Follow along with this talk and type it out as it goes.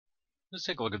Let's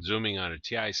take a look at zooming on a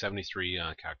TI-73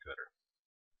 calculator.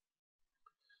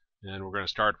 And we're going to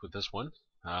start with this one.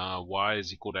 Y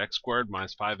is equal to x squared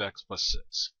minus 5x plus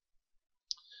 6.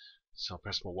 So I'll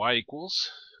press my y equals,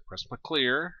 press my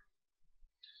clear,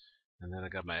 and then I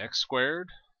got my x squared.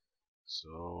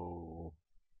 So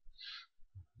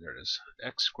there it is,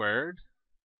 x squared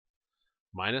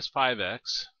minus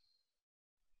 5x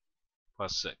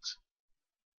plus 6.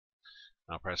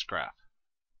 I'll press graph.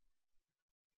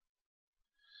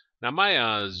 Now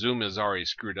my zoom is already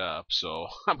screwed up, so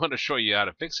I'm going to show you how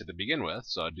to fix it to begin with.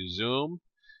 So I do zoom,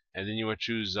 and then you would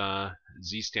choose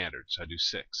Z standard. So I do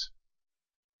 6.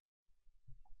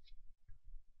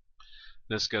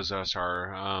 This gives us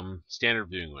our standard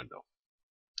viewing window.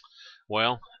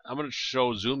 Well, I'm going to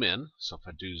show zoom in. So if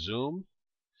I do zoom,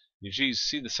 you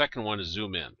see the second one is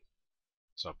zoom in.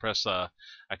 So I press, I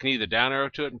can either down arrow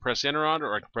to it and press enter on it,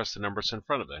 or I can press the numbers in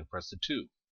front of it and press the 2.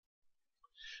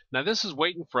 Now this is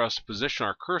waiting for us to position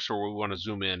our cursor where we want to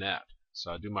zoom in at.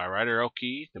 So I do my right arrow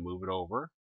key to move it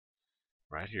over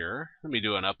right here. Let me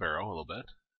do an up arrow a little bit.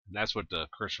 And that's what the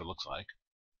cursor looks like.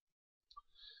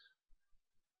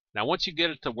 Now once you get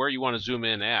it to where you want to zoom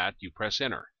in at, you press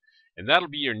enter. And that'll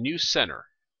be your new center.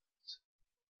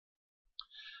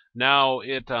 Now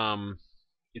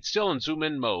it's still in zoom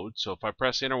in mode, so if I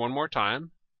press enter one more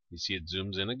time, you see it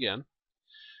zooms in again.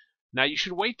 Now you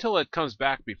should wait till it comes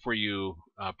back before you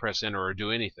press enter or do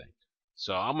anything.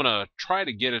 So I'm going to try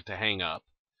to get it to hang up.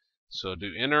 So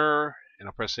do enter, and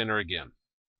I'll press enter again.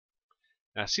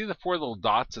 Now see the 4 little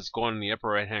dots that's going in the upper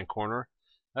right hand corner?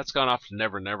 That's gone off to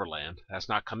Never Never Land. That's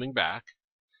not coming back.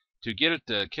 To get it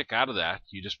to kick out of that,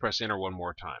 you just press enter one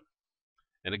more time.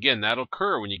 And again, that'll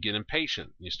occur when you get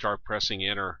impatient. You start pressing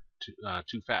enter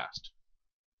too fast.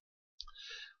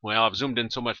 Well, I've zoomed in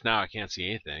so much now I can't see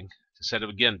anything. To set it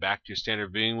again back to your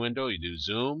standard viewing window, you do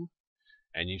zoom,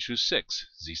 and you choose 6,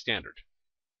 Z standard.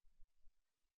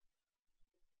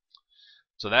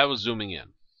 So that was zooming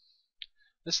in.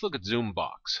 Let's look at zoom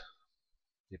box.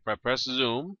 If I press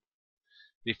zoom,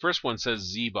 the first one says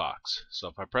Z box. So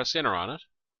if I press enter on it,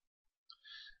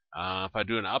 if I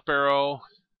do an up arrow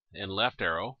and left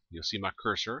arrow, you'll see my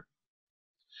cursor.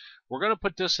 We're going to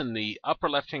put this in the upper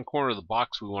left hand corner of the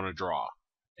box we want to draw.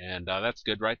 And that's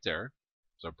good right there.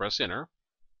 So press enter.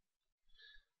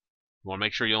 You want to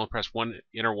make sure you only press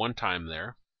enter one time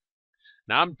there.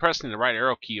 Now I'm pressing the right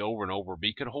arrow key over and over, but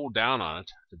you could hold down on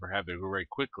it to have it very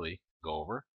quickly go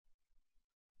over.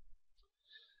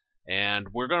 And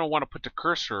we're going to want to put the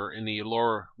cursor in the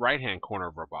lower right hand corner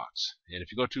of our box. And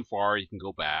if you go too far, you can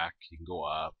go back, you can go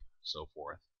up, so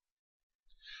forth.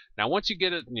 Now once you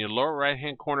get it in your lower right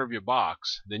hand corner of your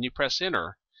box, then you press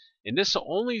enter, and this will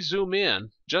only zoom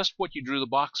in just what you drew the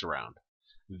box around.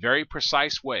 Very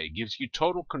precise way. Gives you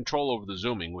total control over the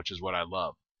zooming, which is what I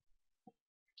love.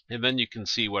 And then you can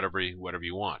see whatever you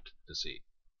want to see.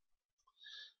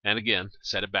 And again,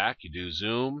 set it back. You do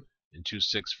zoom and choose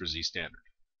 6 for Z standard.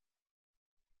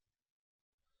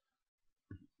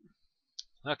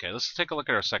 Okay, let's take a look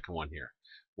at our second one here.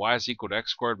 Y is equal to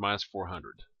x squared minus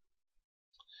 400.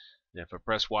 And if I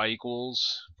press y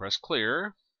equals, press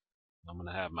clear, I'm going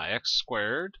to have my x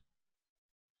squared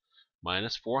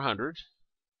minus 400.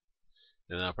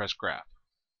 And then I'll press graph.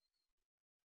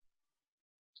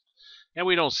 And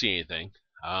we don't see anything.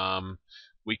 We're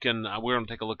going to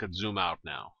take a look at zoom out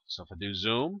now. So if I do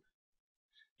zoom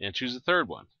and choose the third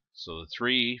one, so the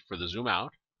 3 for the zoom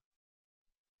out.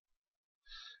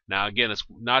 Now again, it's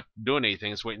not doing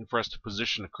anything. It's waiting for us to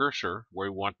position the cursor where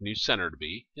we want the new center to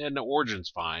be, and the origin's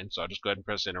fine. So I'll just go ahead and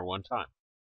press enter one time,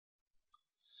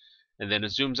 and then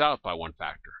it zooms out by 1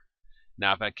 factor.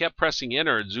 Now, if I kept pressing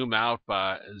enter, it'd zoom out,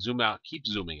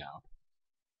 keeps zooming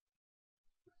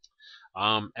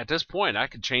out. At this point, I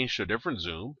could change to a different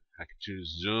zoom. I could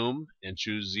choose zoom and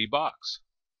choose Z box.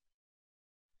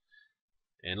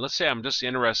 And let's say I'm just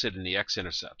interested in the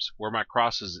x-intercepts, where my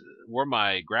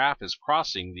graph is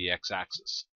crossing the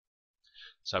x-axis.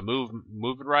 So I move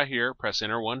it right here, press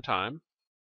enter one time,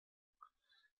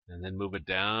 and then move it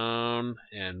down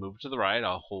and move it to the right.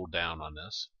 I'll hold down on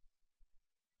this.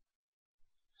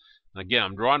 Again,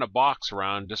 I'm drawing a box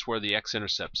around just where the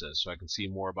x-intercepts is, so I can see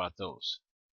more about those.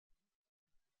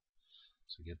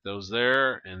 So get those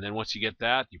there, and then once you get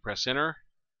that, you press enter,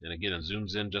 and again, it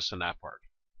zooms in just on that part.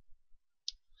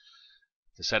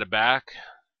 To set it back,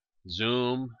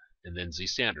 zoom, and then Z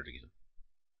standard again.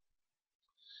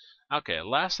 Okay,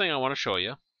 last thing I want to show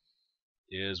you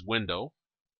is window.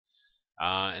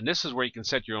 And this is where you can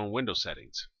set your own window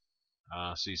settings.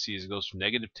 So you see it goes from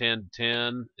 -10 to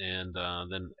 10, and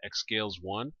then x scales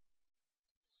 1.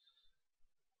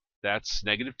 That's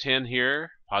 -10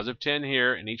 here, positive 10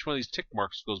 here, and each one of these tick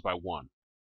marks goes by 1.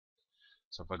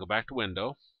 So if I go back to window,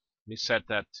 let me set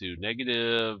that to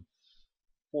negative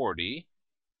 40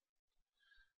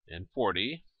 and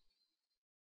 40.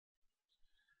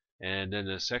 And then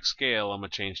this X scale I'm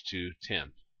going to change to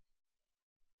 10.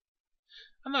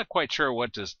 I'm not quite sure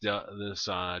what this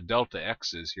delta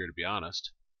X is here, to be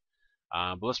honest.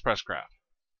 But let's press graph.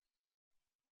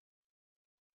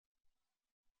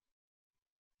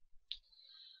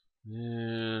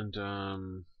 And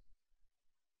go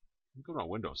to my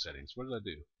window settings. What did I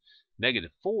do?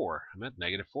 Negative 4. I meant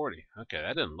negative 40. Okay,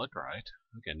 that didn't look right.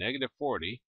 Okay, negative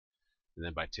 40, and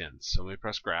then by 10s. So let me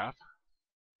press graph.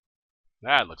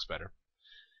 That looks better.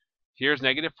 Here's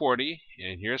negative 40,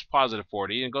 and here's positive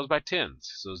 40, and it goes by 10s.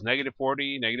 So it's negative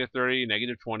 40, negative 30,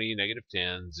 negative 20, negative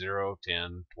 10, 0,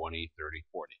 10, 20, 30,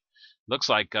 40. Looks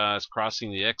like it's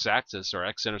crossing the x-axis, or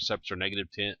x-intercepts are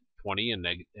negative 10, 20 and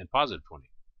positive 20,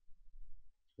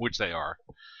 which they are.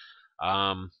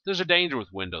 There's a danger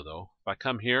with window, though. If I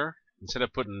come here, instead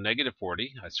of putting negative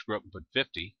 40, I screw up and put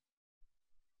 50.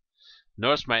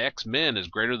 Notice my x min is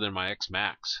greater than my x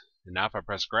max. And now if I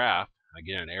press graph, I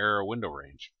get an error window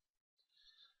range.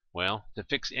 Well, to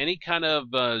fix any kind of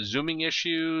zooming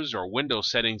issues or window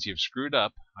settings you've screwed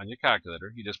up on your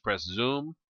calculator, you just press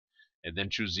zoom and then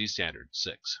choose Z standard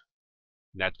 6.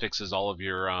 And that fixes all of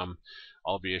your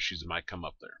issues that might come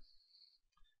up there.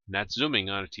 And that's zooming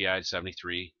on a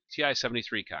TI-73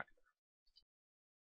 calculator.